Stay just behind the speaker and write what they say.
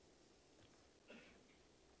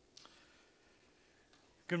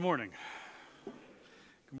Good morning.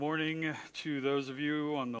 Good morning to those of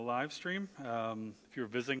you on the live stream. If you're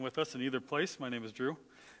visiting with us in either place, my name is Drew.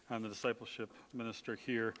 I'm the discipleship minister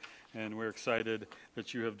here, and we're excited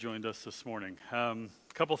that you have joined us this morning. A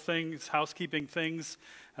couple things, housekeeping things,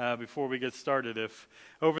 before we get started. If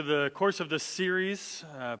over the course of this series,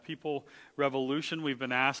 People Revolution, we've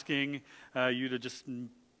been asking you to just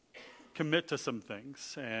commit to some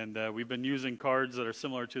things, and we've been using cards that are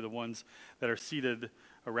similar to the ones that are seated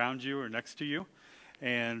around you or next to you.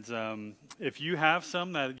 And if you have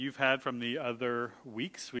some that you've had from the other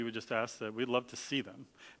weeks, we would just ask that we'd love to see them.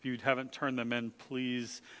 If you haven't turned them in,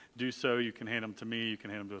 please do so. You can hand them to me, you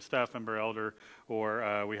can hand them to a staff member, elder,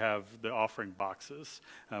 or we have the offering boxes.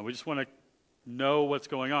 We just want to know what's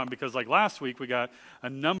going on, because like last week, we got a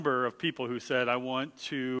number of people who said, I want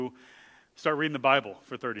to start reading the Bible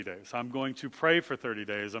for 30 days. I'm going to pray for 30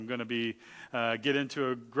 days. I'm going to be get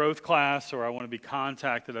into a growth class, or I want to be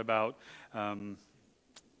contacted about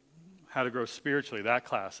how to grow spiritually, that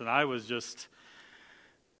class. And I was just,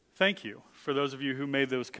 thank you for those of you who made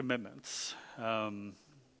those commitments.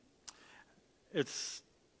 It's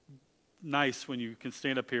nice when you can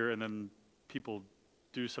stand up here and then people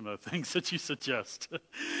do some of the things that you suggest.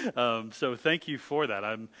 So thank you for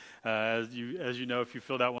that. As you know, if you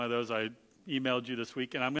filled out one of those, I emailed you this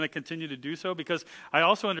week, and I'm going to continue to do so because I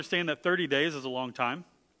also understand that 30 days is a long time.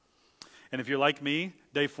 And if you're like me,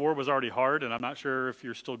 day 4 was already hard, and I'm not sure if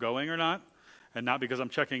you're still going or not. And not because I'm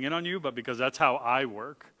checking in on you, but because that's how I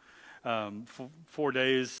work. 4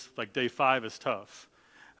 days, like day 5 is tough.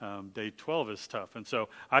 Day 12 is tough. And so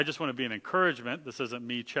I just want to be an encouragement. This isn't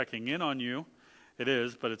me checking in on you. It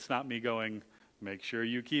is, but it's not me going, make sure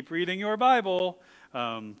you keep reading your Bible,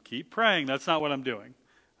 keep praying. That's not what I'm doing.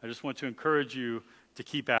 I just want to encourage you to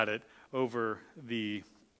keep at it over the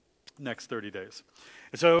next 30 days.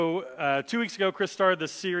 And so 2 weeks ago, Chris started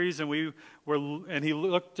this series, and he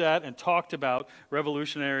looked at and talked about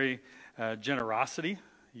revolutionary generosity.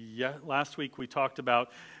 Last week we talked about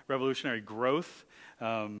revolutionary growth,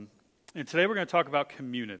 and today we're going to talk about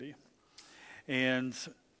community. And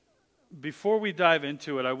before we dive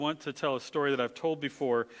into it, I want to tell a story that I've told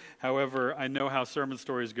before. However, I know how sermon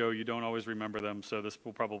stories go. You don't always remember them, so this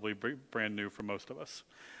will probably be brand new for most of us,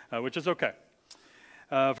 which is okay.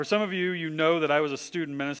 For some of you, you know that I was a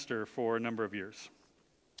student minister for a number of years.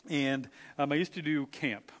 And I used to do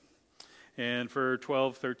camp. And for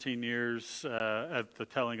 12, 13 years at the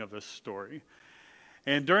telling of this story.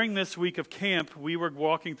 And during this week of camp, we were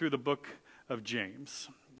walking through the book of James.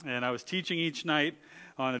 And I was teaching each night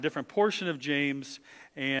on a different portion of James.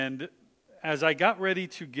 And as I got ready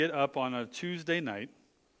to get up on a Tuesday night,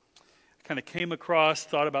 I kind of came across,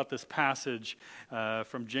 thought about this passage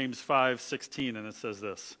from James 5:16, and it says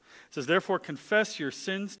this. It says, "Therefore confess your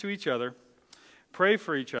sins to each other, pray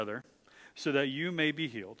for each other, so that you may be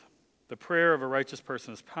healed. The prayer of a righteous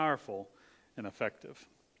person is powerful and effective."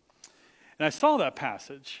 And I saw that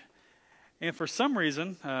passage. And for some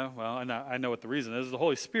reason, I know what the reason is, the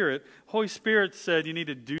Holy Spirit said you need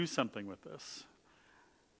to do something with this.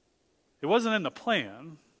 It wasn't in the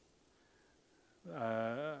plan.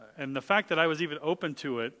 And the fact that I was even open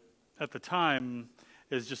to it at the time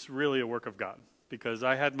is just really a work of God, because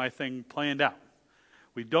I had my thing planned out.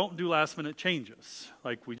 We don't do last minute changes.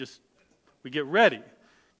 Like we get ready,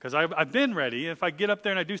 because I've been ready. If I get up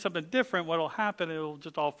there and I do something different, what'll happen, it'll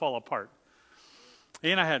just all fall apart.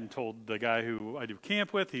 And I hadn't told the guy who I do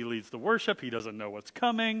camp with. He leads the worship. He doesn't know what's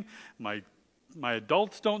coming. My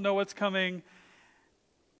adults don't know what's coming.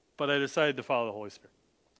 But I decided to follow the Holy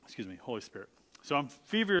Spirit. So I'm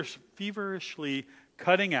feverishly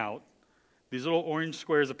cutting out these little orange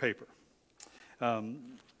squares of paper.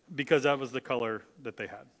 Because that was the color that they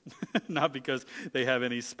had. Not because they have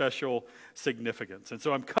any special significance. And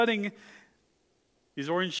so I'm cutting these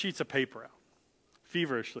orange sheets of paper out.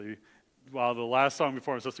 Feverishly. While the last song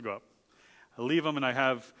before I'm supposed to go up. I leave them, and I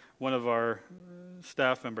have one of our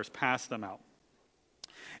staff members pass them out.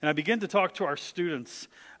 And I begin to talk to our students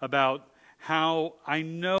about how I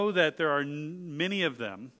know that there are many of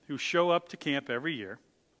them who show up to camp every year,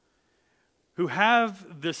 who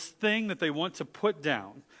have this thing that they want to put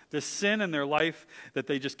down, this sin in their life that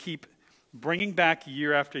they just keep bringing back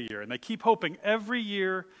year after year. And they keep hoping every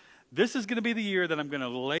year, this is going to be the year that I'm going to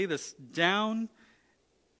lay this down.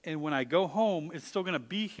 And when I go home, it's still going to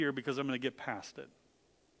be here because I'm going to get past it.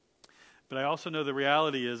 But I also know the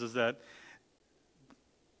reality is that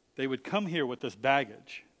they would come here with this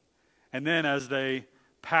baggage. And then as they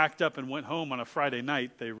packed up and went home on a Friday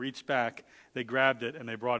night, they reached back, they grabbed it, and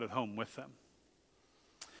they brought it home with them.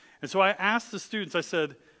 And so I asked the students, I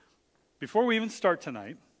said, before we even start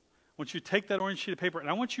tonight, I want you to take that orange sheet of paper, and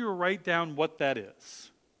I want you to write down what that is.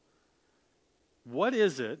 What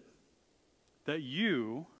is it that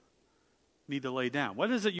you need to lay down? What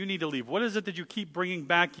is it you need to leave? What is it that you keep bringing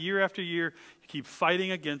back year after year? You keep fighting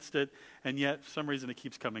against it, and yet for some reason it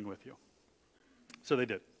keeps coming with you. So they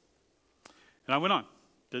did. And I went on.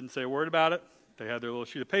 Didn't say a word about it. They had their little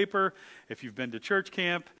sheet of paper. If you've been to church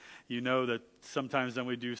camp, you know that sometimes then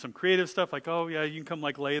we do some creative stuff like, oh yeah, you can come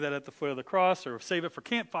like lay that at the foot of the cross or save it for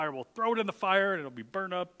campfire. We'll throw it in the fire and it'll be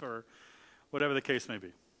burned up or whatever the case may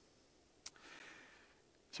be.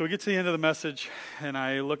 So we get to the end of the message and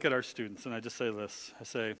I look at our students and I just say this. I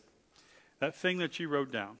say, that thing that you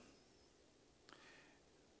wrote down,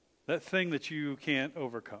 that thing that you can't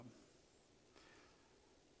overcome,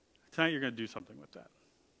 tonight you're going to do something with that.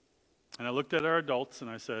 And I looked at our adults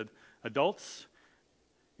and I said, adults,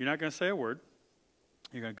 you're not going to say a word.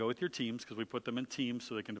 You're going to go with your teams because we put them in teams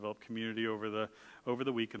so they can develop community over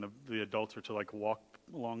the week, and the adults are to like walk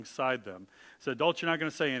alongside them. So adults, you're not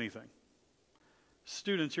going to say anything.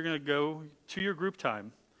 Students, you're going to go to your group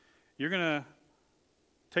time. You're going to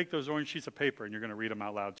take those orange sheets of paper and you're going to read them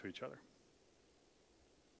out loud to each other.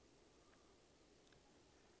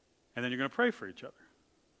 And then you're going to pray for each other.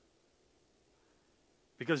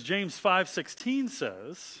 Because James 5:16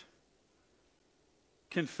 says,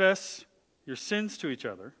 confess your sins to each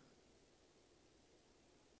other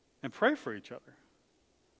and pray for each other.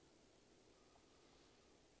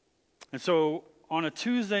 And so on a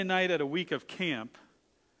Tuesday night at a week of camp,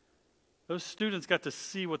 those students got to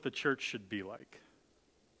see what the church should be like.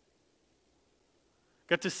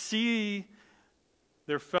 Got to see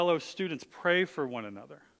their fellow students pray for one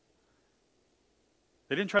another.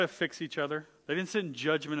 They didn't try to fix each other. They didn't sit in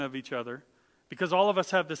judgment of each other. Because all of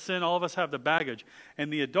us have the sin, all of us have the baggage.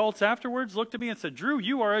 And the adults afterwards looked at me and said, Drew,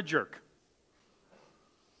 you are a jerk.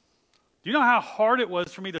 Do you know how hard it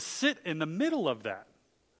was for me to sit in the middle of that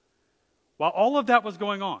while all of that was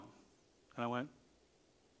going on? And I went,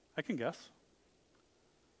 I can guess.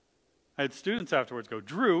 I had students afterwards go,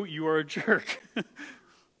 Drew, you are a jerk.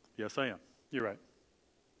 Yes, I am. You're right.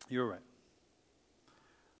 You're right.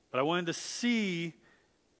 But I wanted to see,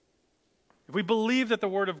 if we believe that the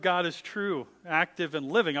Word of God is true, active,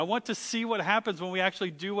 and living, I want to see what happens when we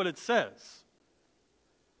actually do what it says.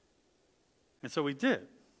 And so we did.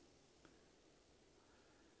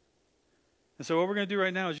 And so what we're going to do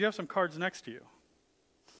right now is you have some cards next to you.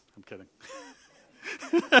 I'm kidding.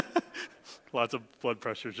 Lots of blood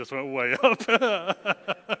pressure just went way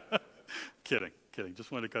up. Kidding.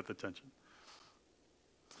 Just wanted to cut the tension.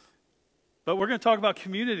 But we're going to talk about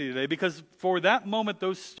community today because for that moment,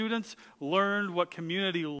 those students learned what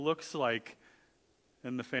community looks like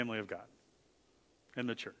in the family of God, in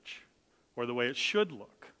the church, or the way it should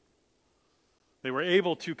look. They were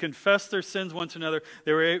able to confess their sins one to another.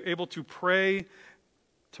 They were able to pray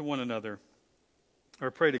to one another, or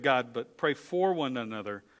pray to God, but pray for one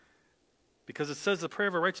another, because it says the prayer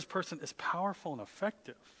of a righteous person is powerful and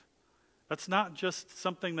effective. That's not just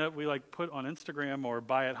something that we like put on Instagram or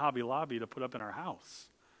buy at Hobby Lobby to put up in our house.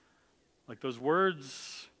 Like those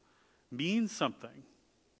words mean something.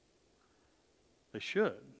 They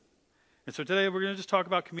should. And so today we're going to just talk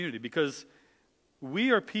about community because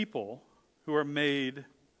we are people who are made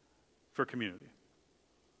for community.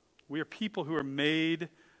 We are people who are made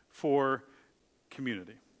for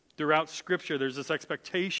community. Throughout Scripture, there's this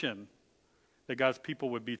expectation that God's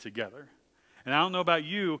people would be together. And I don't know about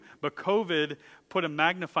you, but COVID put a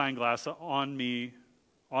magnifying glass on me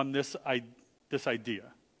on this idea.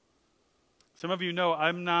 Some of you know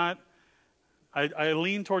I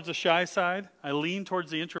lean towards the shy side. I lean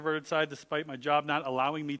towards the introverted side despite my job not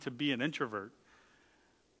allowing me to be an introvert.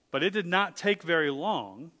 But it did not take very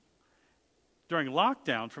long during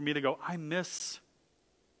lockdown for me to go, I miss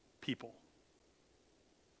people.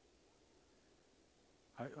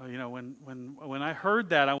 When I heard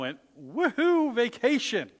that, I went, woohoo,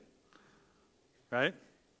 vacation, right?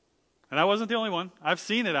 And I wasn't the only one. I've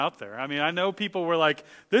seen it out there. I mean, I know people were like,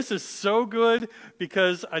 this is so good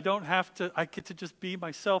because I get to just be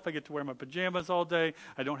myself. I get to wear my pajamas all day.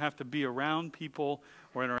 I don't have to be around people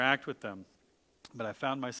or interact with them. But I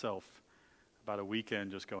found myself about a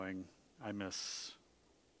weekend just going, I miss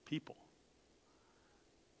people.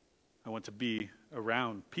 I want to be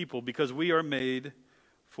around people because we are made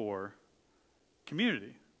for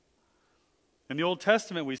community. In the Old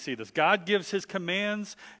Testament, we see this. God gives his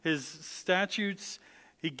commands, his statutes.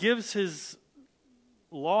 He gives his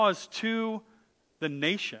laws to the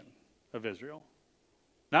nation of Israel,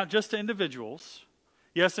 not just to individuals.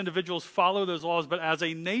 Yes, individuals follow those laws, but as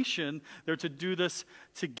a nation, they're to do this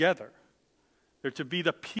together. They're to be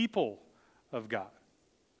the people of God.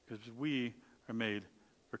 because we are made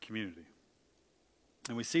for community.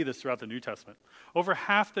 And we see this throughout the New Testament. Over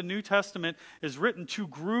half the New Testament is written to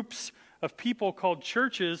groups of people called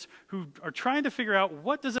churches who are trying to figure out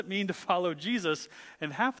what does it mean to follow Jesus.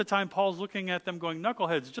 And half the time Paul's looking at them going,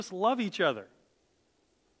 knuckleheads, just love each other.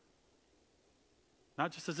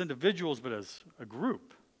 Not just as individuals, but as a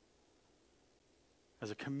group.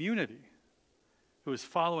 As a community who is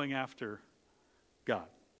following after God.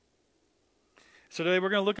 So today we're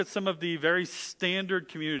going to look at some of the very standard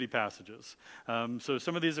community passages. So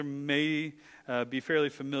some of these may be fairly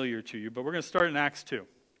familiar to you, but we're going to start in Acts 2.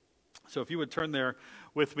 So if you would turn there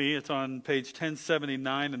with me, it's on page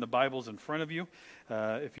 1079 in the Bibles in front of you.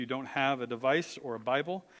 If you don't have a device or a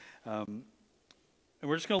Bible. And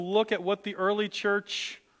we're just going to look at what the early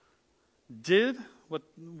church did,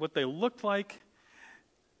 what they looked like,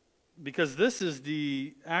 because this is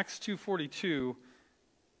the Acts 2:42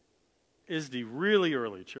 is the really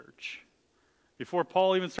early church. Before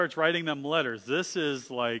Paul even starts writing them letters, this is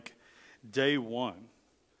like day one.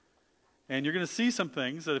 And you're going to see some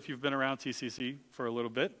things that if you've been around TCC for a little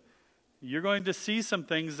bit, you're going to see some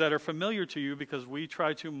things that are familiar to you because we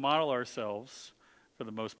try to model ourselves, for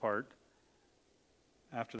the most part,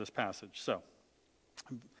 after this passage. So,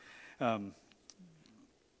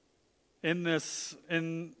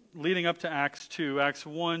 in leading up to Acts 2, Acts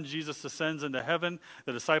 1, Jesus ascends into heaven.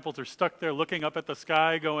 The disciples are stuck there looking up at the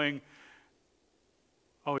sky going,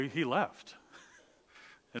 oh, he left.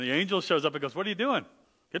 And the angel shows up and goes, what are you doing?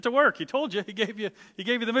 Get to work. He told you. He gave you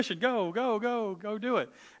the mission. Go do it.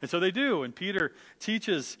 And so they do. And Peter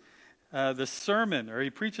teaches the sermon, or he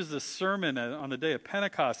preaches the sermon on the day of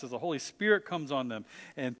Pentecost as the Holy Spirit comes on them.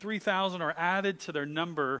 And 3,000 are added to their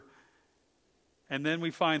number. And then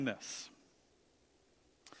we find this.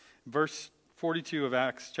 Verse 42 of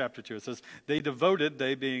Acts chapter 2, it says, they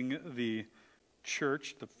being the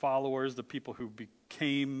church, the followers, the people who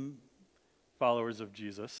became followers of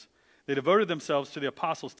Jesus, they devoted themselves to the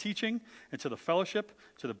apostles' teaching and to the fellowship,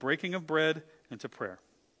 to the breaking of bread, and to prayer.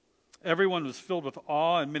 Everyone was filled with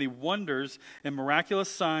awe, and many wonders and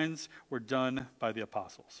miraculous signs were done by the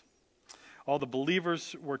apostles. All the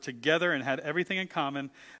believers were together and had everything in common.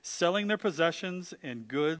 Selling their possessions and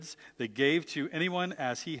goods, they gave to anyone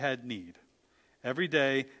as he had need. Every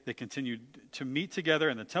day they continued to meet together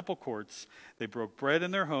in the temple courts. They broke bread in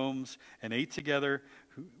their homes and ate together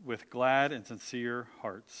with glad and sincere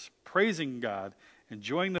hearts, praising God,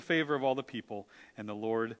 enjoying the favor of all the people, and the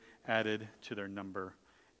Lord added to their number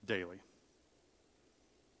daily.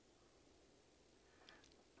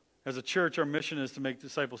 As a church, our mission is to make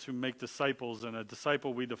disciples who make disciples, and a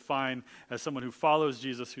disciple we define as someone who follows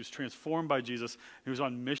Jesus, who's transformed by Jesus, who's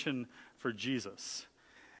on mission for Jesus.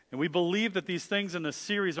 And we believe that these things in this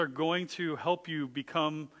series are going to help you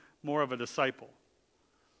become more of a disciple.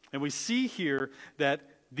 And we see here that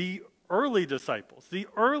the early disciples, the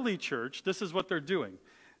early church, this is what they're doing.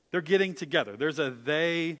 They're getting together. There's a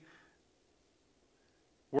they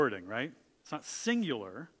wording, right? It's not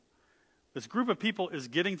singular. This group of people is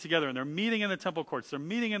getting together, and they're meeting in the temple courts. They're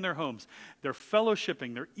meeting in their homes. They're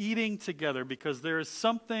fellowshipping. They're eating together because there is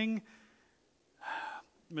something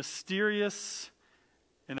mysterious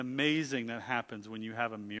and amazing that happens when you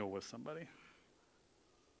have a meal with somebody.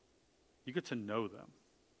 You get to know them.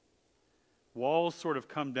 Walls sort of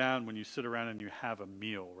come down when you sit around and you have a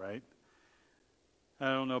meal, right? I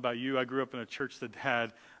don't know about you. I grew up in a church that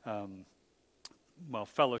had,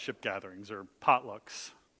 fellowship gatherings or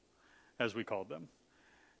potlucks, as we called them.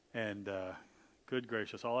 And good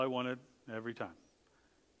gracious, all I wanted every time,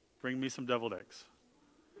 bring me some deviled eggs.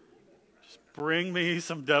 Just bring me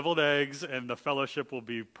some deviled eggs and the fellowship will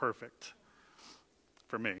be perfect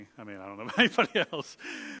for me. I mean, I don't know about anybody else.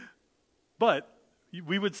 But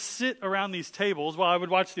we would sit around these tables. Well, I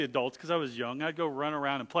would watch the adults because I was young. I'd go run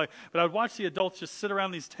around and play. But I would watch the adults just sit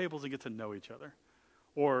around these tables and get to know each other.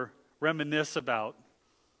 Or reminisce about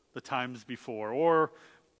the times before. Or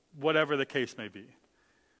whatever the case may be.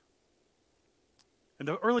 And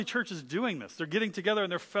the early church is doing this. They're getting together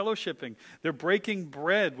and they're fellowshipping. They're breaking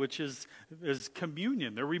bread, which is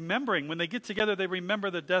communion. They're remembering. When they get together, they remember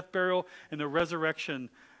the death, burial, and the resurrection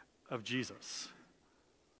of Jesus.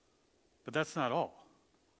 But that's not all.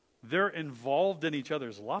 They're involved in each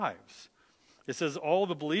other's lives. It says all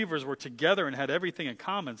the believers were together and had everything in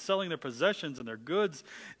common, selling their possessions and their goods.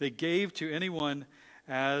 They gave to anyone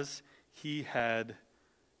as he had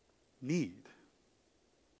need.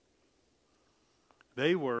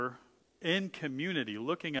 They were in community,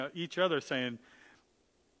 looking at each other saying,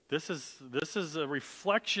 this is a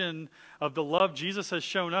reflection of the love Jesus has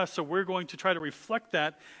shown us, so we're going to try to reflect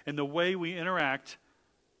that in the way we interact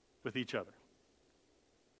with each other.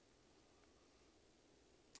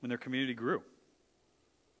 when their community grew.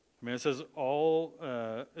 I mean,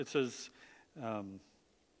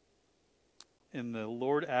 and the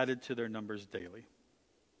Lord added to their numbers daily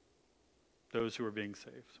those who were being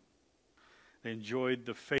saved. They enjoyed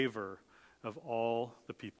the favor of all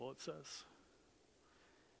the people, it says.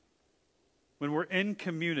 When we're in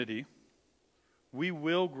community, we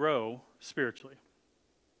will grow spiritually.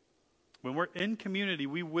 When we're in community,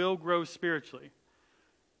 we will grow spiritually.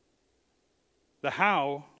 The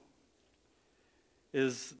how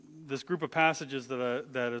is this group of passages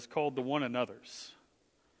that is called the one another's.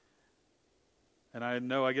 And I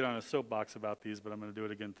know I get on a soapbox about these, but I'm going to do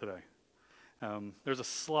it again today. There's a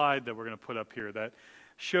slide that we're going to put up here that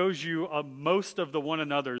shows you most of the one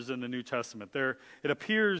another's in the New Testament. It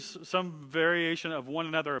appears, some variation of one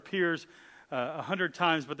another appears 100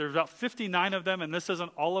 times, but there's about 59 of them, and this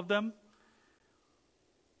isn't all of them.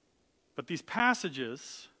 But these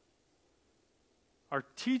passages are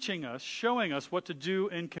teaching us, showing us what to do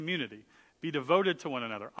in community. Be devoted to one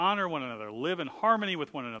another, honor one another, live in harmony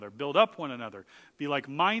with one another, build up one another, be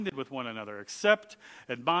like-minded with one another, accept,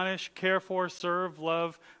 admonish, care for, serve,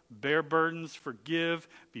 love, bear burdens, forgive,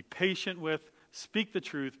 be patient with, speak the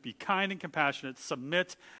truth, be kind and compassionate,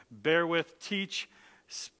 submit, bear with, teach,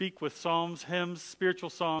 speak with psalms, hymns, spiritual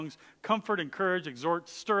songs, comfort, encourage, exhort,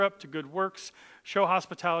 stir up to good works, show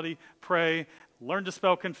hospitality, pray, learn to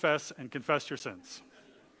spell confess, and confess your sins.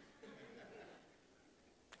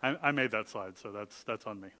 I made that slide, so that's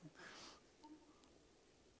on me.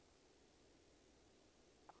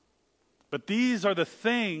 But these are the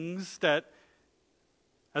things that,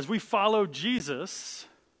 as we follow Jesus,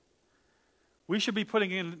 we should be putting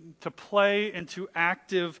into play, into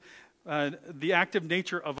the active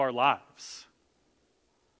nature of our lives.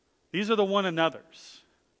 These are the one another's.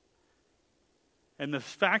 And the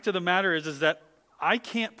fact of the matter is that I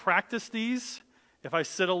can't practice these if I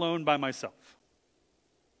sit alone by myself.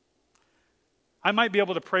 I might be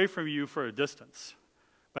able to pray for you for a distance,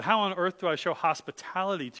 but how on earth do I show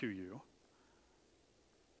hospitality to you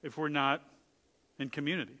if we're not in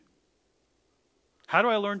community? How do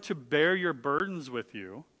I learn to bear your burdens with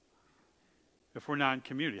you if we're not in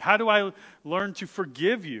community? How do I learn to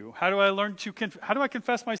forgive you? How do I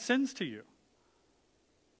confess my sins to you?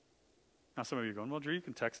 Now some of you are going, well, Drew, you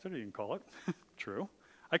can text it or you can call it. True.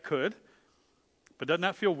 I could. But doesn't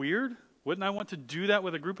that feel weird? Wouldn't I want to do that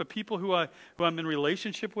with a group of people who I'm in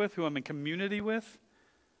relationship with, who I'm in community with?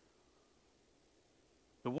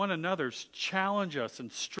 The one another's challenge us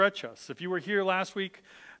and stretch us. If you were here last week,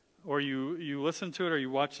 or you listened to it, or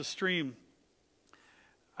you watched the stream,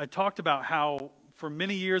 I talked about how for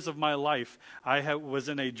many years of my life, I was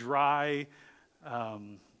in a dry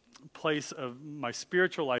place of my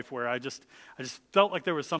spiritual life where I just felt like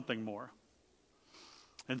there was something more.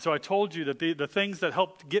 And so I told you that the things that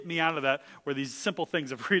helped get me out of that were these simple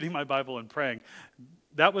things of reading my Bible and praying.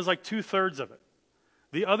 That was like 2/3 of it.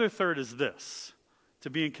 The other third is this, to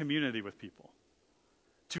be in community with people,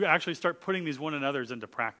 to actually start putting these one another's into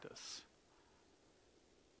practice.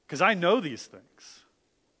 Because I know these things,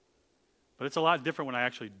 but it's a lot different when I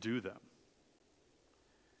actually do them.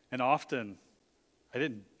 And often, I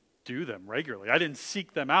didn't do them regularly. I didn't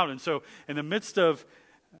seek them out. And so in the midst of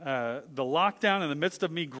the lockdown, in the midst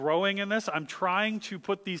of me growing in this, I'm trying to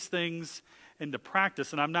put these things into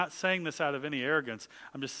practice. And I'm not saying this out of any arrogance.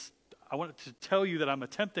 I wanted to tell you that I'm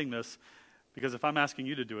attempting this because if I'm asking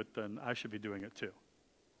you to do it, then I should be doing it too.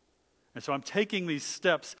 And so I'm taking these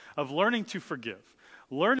steps of learning to forgive,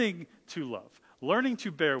 learning to love, learning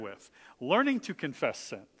to bear with, learning to confess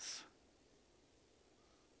sins.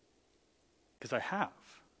 Because I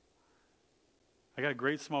got a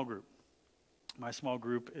great small group. My small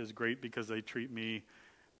group is great because they treat me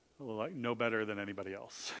like no better than anybody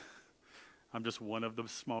else. I'm just one of the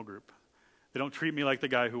small group. They don't treat me like the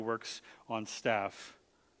guy who works on staff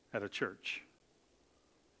at a church.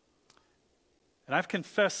 And I've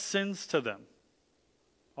confessed sins to them,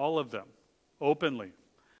 all of them, openly,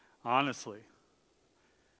 honestly.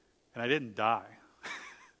 And I didn't die.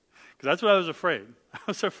 Because that's what I was afraid. I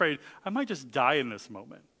was afraid I might just die in this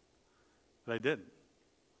moment. But I didn't.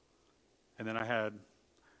 And then I had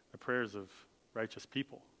the prayers of righteous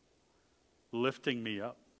people lifting me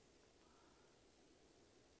up.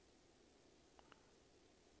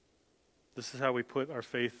 This is how we put our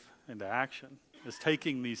faith into action, is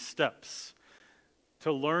taking these steps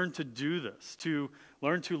to learn to do this, to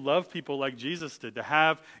learn to love people like Jesus did, to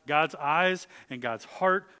have God's eyes and God's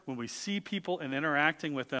heart when we see people and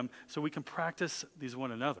interacting with them so we can practice these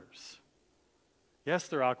one another's. Yes,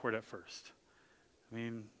 they're awkward at first. I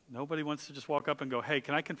mean, nobody wants to just walk up and go, hey,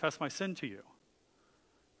 can I confess my sin to you?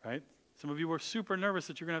 Right? Some of you were super nervous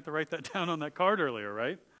that you're going to have to write that down on that card earlier,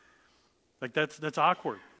 right? Like that's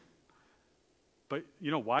awkward. But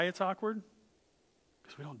you know why it's awkward?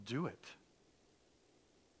 Because we don't do it.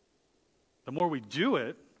 The more we do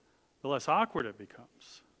it, the less awkward it becomes.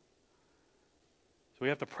 So we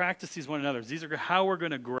have to practice these one another. These are how we're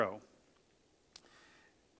going to grow.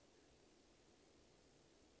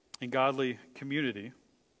 In godly community,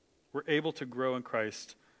 we're able to grow in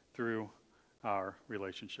Christ through our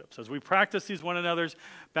relationships. As we practice these one another's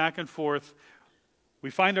back and forth,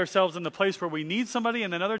 we find ourselves in the place where we need somebody,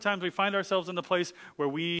 and then other times we find ourselves in the place where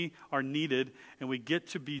we are needed, and we get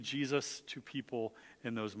to be Jesus to people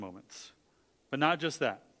in those moments. But not just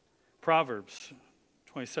that. Proverbs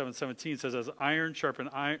 27:17 says, as iron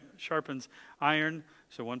sharpens iron,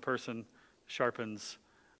 so one person sharpens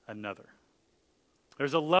another.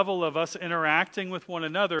 There's a level of us interacting with one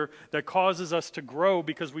another that causes us to grow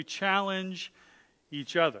because we challenge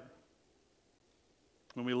each other.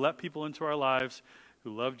 When we let people into our lives who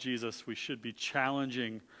love Jesus, we should be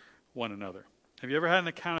challenging one another. Have you ever had an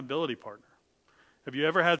accountability partner? Have you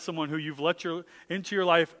ever had someone who you've let into your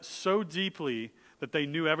life so deeply that they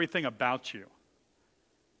knew everything about you?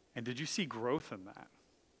 And did you see growth in that?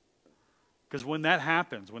 Because when that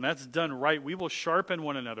happens, when that's done right, we will sharpen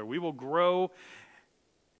one another. We will grow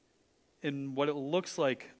in what it looks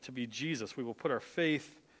like to be Jesus. We will put our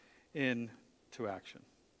faith into action.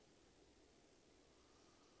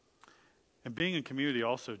 And being in community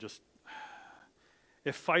also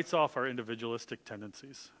it fights off our individualistic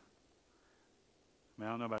tendencies. I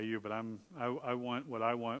don't know about you, but I want what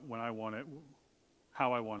I want, when I want it,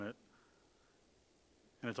 how I want it,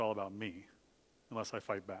 and it's all about me, unless I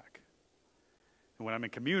fight back. And when I'm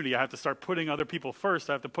in community, I have to start putting other people first.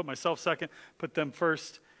 I have to put myself second, put them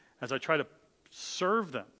first, as I try to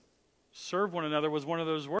serve them. Serve one another was one of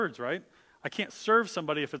those words, right? I can't serve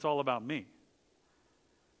somebody if it's all about me.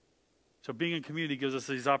 So being in community gives us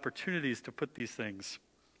these opportunities to put these things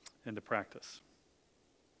into practice.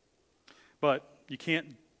 But you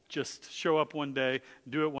can't just show up one day,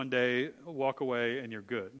 do it one day, walk away, and you're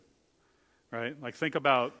good, right? Like think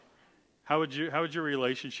about how would your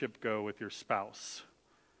relationship go with your spouse,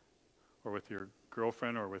 or with your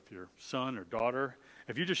girlfriend, or with your son or daughter?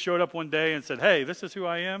 If you just showed up one day and said, "Hey, this is who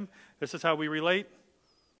I am. This is how we relate,"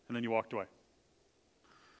 and then you walked away.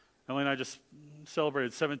 Emily and I just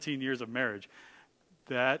celebrated 17 years of marriage.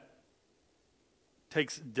 That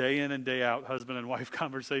takes day in and day out husband and wife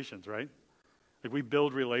conversations, right? Like we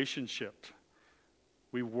build relationship.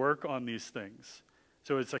 We work on these things.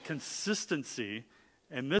 So it's a consistency,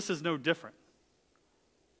 and this is no different.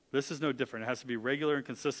 This is no different. It has to be regular and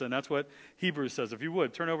consistent. And that's what Hebrews says. If you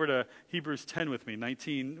would, turn over to Hebrews 10 with me.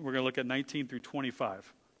 19. We're going to look at 19 through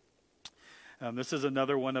 25. This is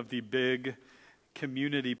another one of the big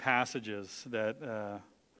community passages that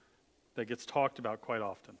gets talked about quite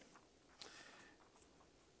often.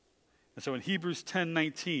 And so in Hebrews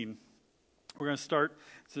 10:19, we're going to start.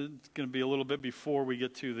 It's going to be a little bit before we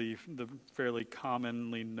get to the fairly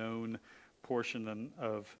commonly known portion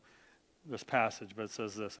of this passage, but it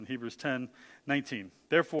says this in Hebrews 10:19.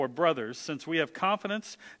 Therefore, brothers, since we have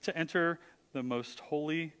confidence to enter the most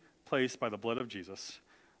holy place by the blood of Jesus,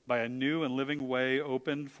 by a new and living way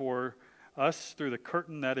opened for us through the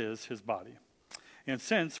curtain that is his body. And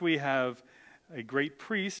since we have a great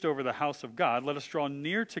priest over the house of God, let us draw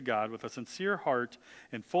near to God with a sincere heart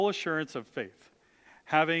and full assurance of faith,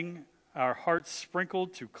 having our hearts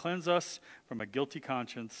sprinkled to cleanse us from a guilty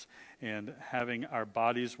conscience, and having our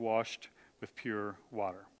bodies washed with pure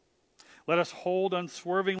water. Let us hold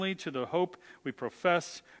unswervingly to the hope we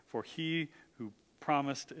profess, for he who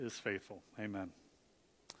promised is faithful. Amen.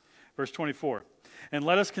 Verse 24, and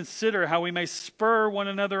let us consider how we may spur one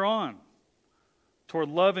another on toward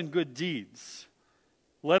love and good deeds.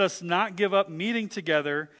 Let us not give up meeting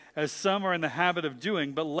together as some are in the habit of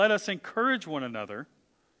doing, but let us encourage one another,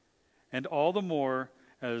 and all the more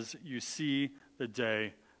as you see the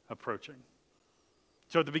day approaching.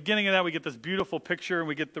 So at the beginning of that, we get this beautiful picture, and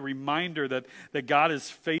we get the reminder that God is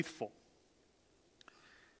faithful.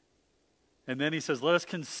 And then he says, let us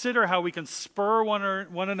consider how we can spur one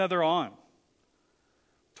another on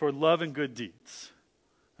toward love and good deeds.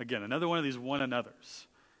 Again, another one of these one another's.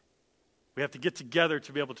 We have to get together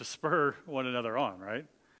to be able to spur one another on, right?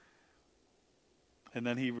 And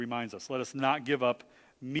then he reminds us, let us not give up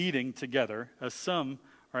meeting together as some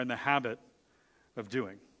are in the habit of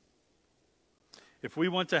doing. If we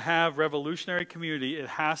want to have revolutionary community, it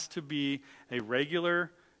has to be a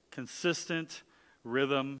regular, consistent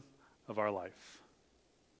rhythm of our life.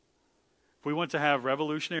 If we want to have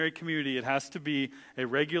revolutionary community, it has to be a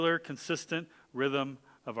regular, consistent rhythm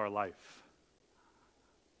of our life.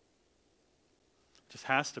 It just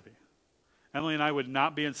has to be. Emily and I would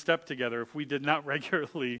not be in step together if we did not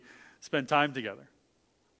regularly spend time together.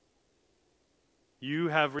 You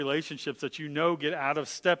have relationships that you know get out of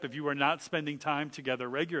step if you are not spending time together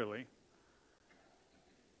regularly.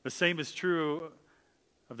 The same is true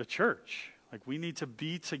of the church. Like, we need to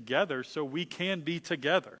be together so we can be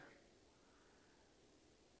together.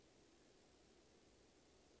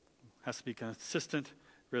 It has to be a consistent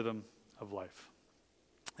rhythm of life.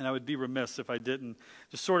 And I would be remiss if I didn't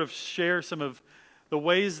just sort of share some of the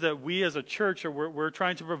ways that we as a church we're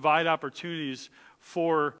trying to provide opportunities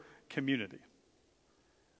for community.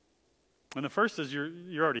 And the first is you're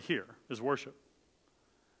already here, is worship.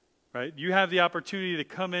 Right? You have the opportunity to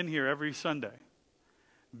come in here every Sunday.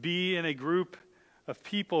 Be in a group of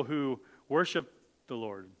people who worship the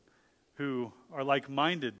Lord, who are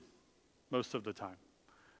like-minded most of the time,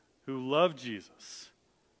 who love Jesus,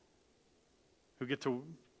 who get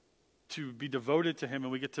to be devoted to Him,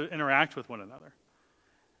 and we get to interact with one another.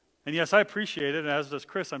 And yes, I appreciate it, as does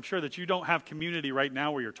Chris. I'm sure that you don't have community right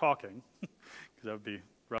now where you're talking, because that would be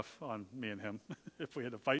rough on me and him if we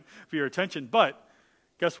had to fight for your attention. But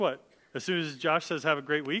guess what? As soon as Josh says, have a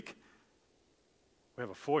great week, we have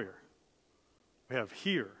a foyer. We have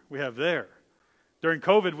here. We have there. During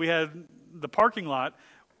COVID, we had the parking lot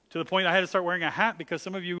to the point I had to start wearing a hat because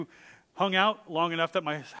some of you hung out long enough that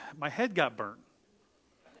my head got burnt.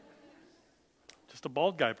 Just a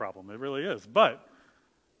bald guy problem. It really is. But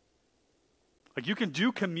like, you can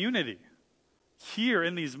do community here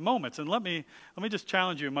in these moments. And let me just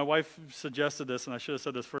challenge you. My wife suggested this, and I should have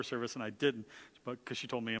said this first service, and I didn't, but because she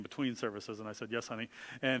told me in between services, and I said, yes, honey.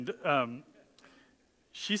 And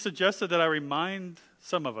she suggested that I remind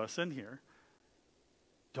some of us in here,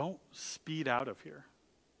 don't speed out of here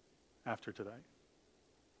after today.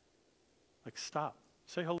 Like, stop.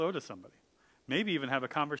 Say hello to somebody. Maybe even have a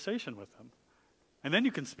conversation with them. And then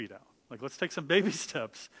you can speed out. Like, let's take some baby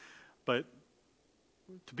steps. But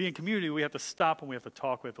to be in community, we have to stop and we have to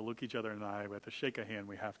talk. We have to look each other in the eye. We have to shake a hand.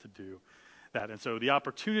 We have to do that. And so the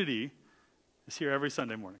opportunity is here every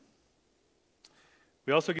Sunday morning.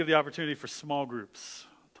 We also give the opportunity for small groups.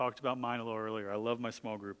 Talked about mine a little earlier. I love my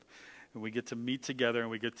small group. And we get to meet together and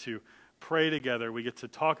we get to pray together. We get to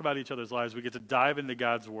talk about each other's lives. We get to dive into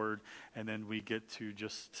God's Word. And then we get to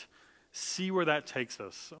just see where that takes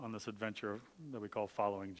us on this adventure that we call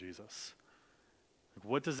following Jesus. Like,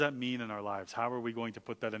 what does that mean in our lives? How are we going to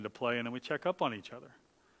put that into play? And then we check up on each other.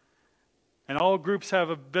 And all groups have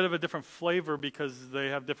a bit of a different flavor because they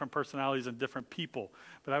have different personalities and different people.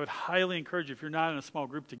 But I would highly encourage you, if you're not in a small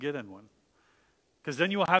group, to get in one. Because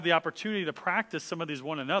then you will have the opportunity to practice some of these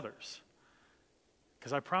one another's.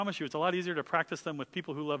 Because I promise you, it's a lot easier to practice them with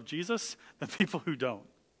people who love Jesus than people who don't.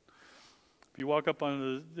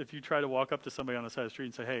 If you try to walk up to somebody on the side of the street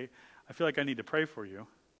and say, hey, I feel like I need to pray for you,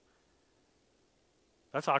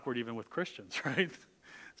 that's awkward even with Christians, right?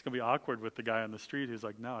 It's going to be awkward with the guy on the street who's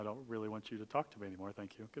like, no, I don't really want you to talk to me anymore.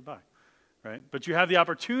 Thank you. Goodbye. Right? But you have the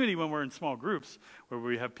opportunity when we're in small groups where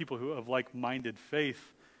we have people who have like-minded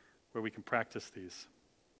faith where we can practice these.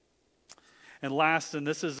 And last, and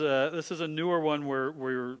this is a newer one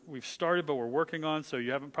where we've started but we're working on, so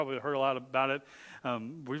you haven't probably heard a lot about it.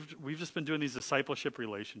 We've just been doing these discipleship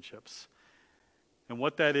relationships. And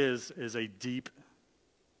what that is a deep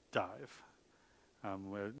dive.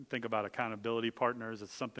 Think about accountability partners.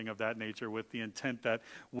 It's something of that nature with the intent that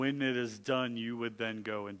when it is done, you would then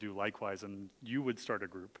go and do likewise, and you would start a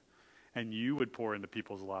group, and you would pour into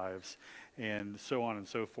people's lives, and so on and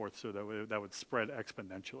so forth, so that would spread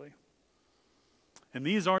exponentially. And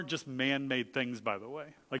these aren't just man-made things, by the way.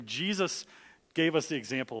 Like, Jesus gave us the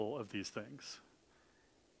example of these things.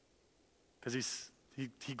 Because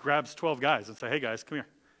he grabs 12 guys and says, hey guys, come here.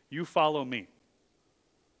 You follow me.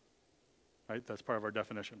 Right? That's part of our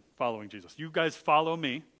definition, following Jesus. You guys follow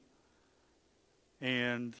me,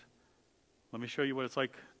 and let me show you what it's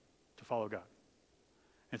like to follow God.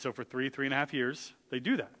 And so for 3.5 years, they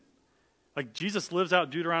do that. Like, Jesus lives out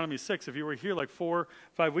Deuteronomy 6. If you were here like 4-5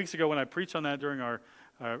 weeks ago when I preached on that during our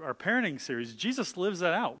parenting series, Jesus lives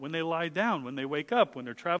that out. When they lie down, when they wake up, when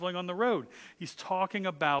they're traveling on the road. He's talking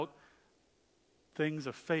about things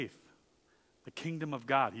of faith, the kingdom of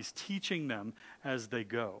God. He's teaching them as they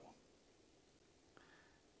go.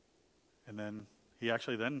 And then he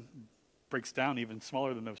actually then breaks down even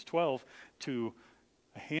smaller than those 12 to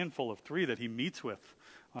a handful of 3 that he meets with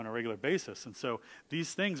on a regular basis. And so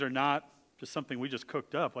these things are not just something we just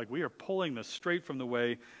cooked up. Like, we are pulling this straight from the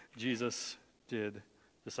way Jesus did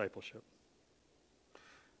discipleship.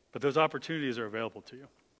 But those opportunities are available to you.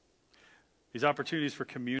 These opportunities for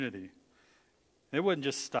community. It wouldn't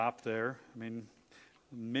just stop there. I mean,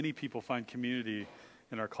 many people find community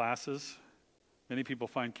in our classes. Many people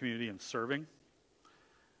find community in serving.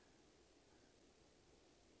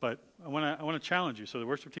 But I want to challenge you. So the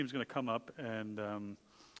worship team is going to come up, and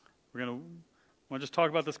we're going to just talk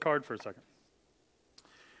about this card for a second.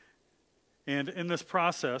 And in this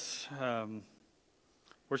process,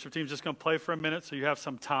 worship team is just going to play for a minute, so you have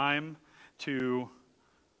some time to.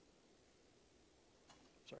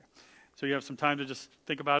 So you have some time to just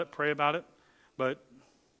think about it, pray about it. But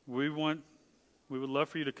we would love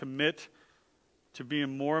for you to commit to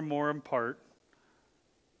being more and more a part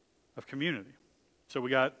of community. So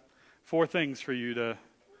we got 4 things for you to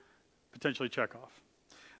potentially check off.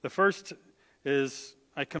 The first is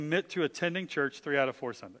I commit to attending church 3 out of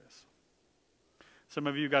 4 Sundays. Some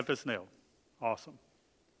of you got this nailed. Awesome.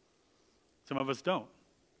 Some of us don't.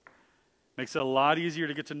 Makes it a lot easier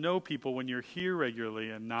to get to know people when you're here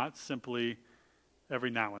regularly and not simply every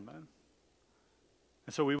now and then.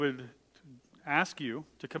 And so we would ask you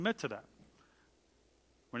to commit to that.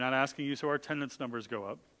 We're not asking you so our attendance numbers go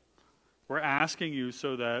up. We're asking you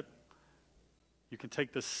so that you can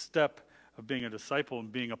take this step of being a disciple and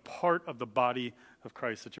being a part of the body of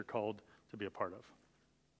Christ that you're called to be a part of.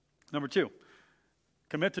 Number 2,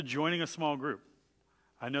 commit to joining a small group.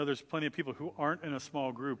 I know there's plenty of people who aren't in a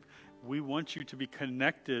small group. We want you to be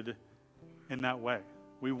connected in that way.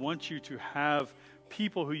 We want you to have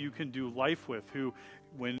people who you can do life with, who,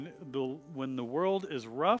 when the world is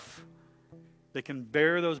rough, they can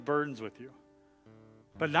bear those burdens with you.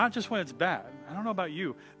 But not just when it's bad. I don't know about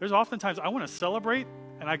you. There's oftentimes I want to celebrate,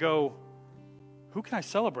 and I go, who can I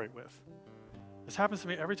celebrate with? This happens to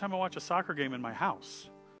me every time I watch a soccer game in my house.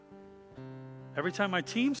 Every time my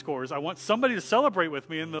team scores, I want somebody to celebrate with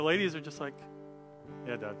me, and the ladies are just like,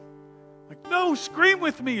 yeah, Dad. Like, no, scream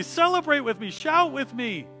with me, celebrate with me, shout with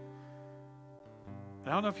me. And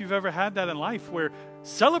I don't know if you've ever had that in life where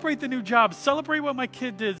celebrate the new job, celebrate what my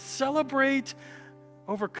kid did, celebrate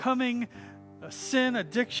overcoming a sin,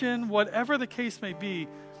 addiction, whatever the case may be.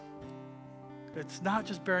 It's not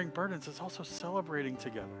just bearing burdens, it's also celebrating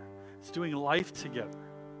together. It's doing life together.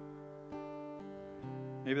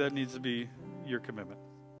 Maybe that needs to be your commitment.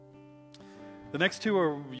 The next 2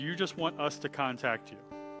 are you just want us to contact you.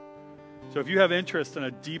 So if you have interest in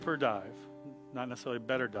a deeper dive, not necessarily a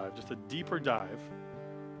better dive, just a deeper dive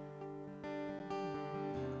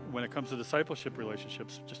when it comes to discipleship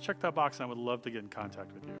relationships, just check that box and I would love to get in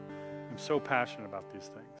contact with you. I'm so passionate about these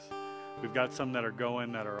things. We've got some that are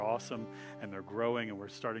going that are awesome and they're growing and we're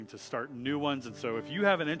starting to start new ones. And so if you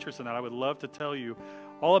have an interest in that, I would love to tell you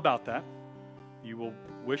all about that. You will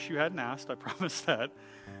wish you hadn't asked, I promise that.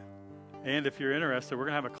 And if you're interested, we're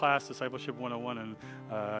going to have a class, Discipleship 101, and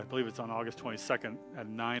I believe it's on August 22nd at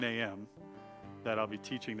 9 a.m. that I'll be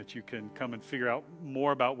teaching that you can come and figure out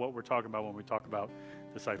more about what we're talking about when we talk about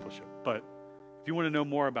discipleship. But if you want to know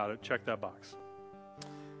more about it, check that box.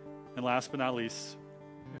 And last but not least,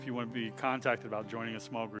 if you want to be contacted about joining a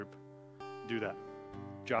small group, do that.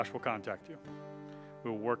 Josh will contact you.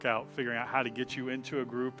 We'll work out, figuring out how to get you into a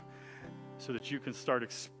group so that you can start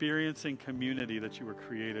experiencing community that you were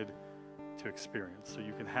created to experience. So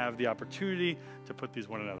you can have the opportunity to put these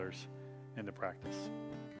one another's into practice.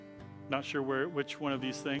 Not sure which one of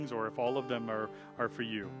these things or if all of them are for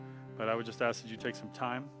you, but I would just ask that you take some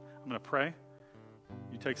time. I'm going to pray.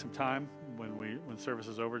 You take some time when service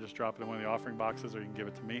is over, just drop it in one of the offering boxes or you can give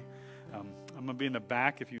it to me. I'm going to be in the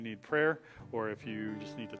back if you need prayer or if you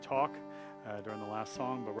just need to talk during the last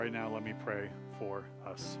song. But right now, let me pray for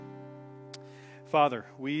us. Father,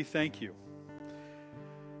 we thank you.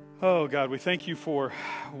 Oh, God, we thank you for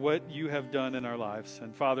what you have done in our lives.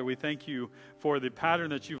 And Father, we thank you for the pattern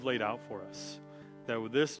that you've laid out for us,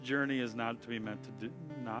 that this journey is not meant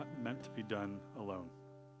to be done alone.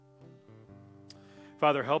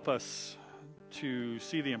 Father, help us to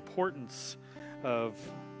see the importance of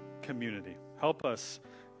community. Help us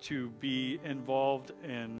to be involved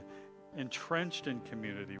and entrenched in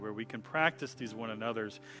community where we can practice these one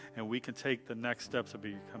another's and we can take the next steps of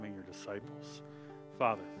becoming your disciples.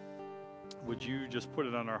 Father, would you just put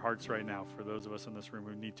it on our hearts right now for those of us in this room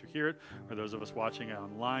who need to hear it or those of us watching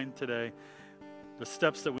online today, the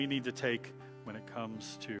steps that we need to take when it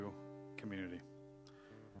comes to community.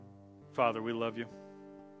 Father, we love you.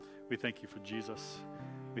 We thank you for Jesus.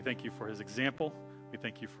 We thank you for his example. We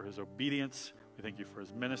thank you for his obedience. We thank you for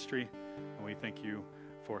his ministry. And we thank you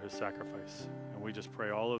for his sacrifice. And we just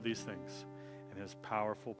pray all of these things in his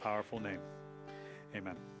powerful, powerful name.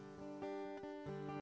 Amen.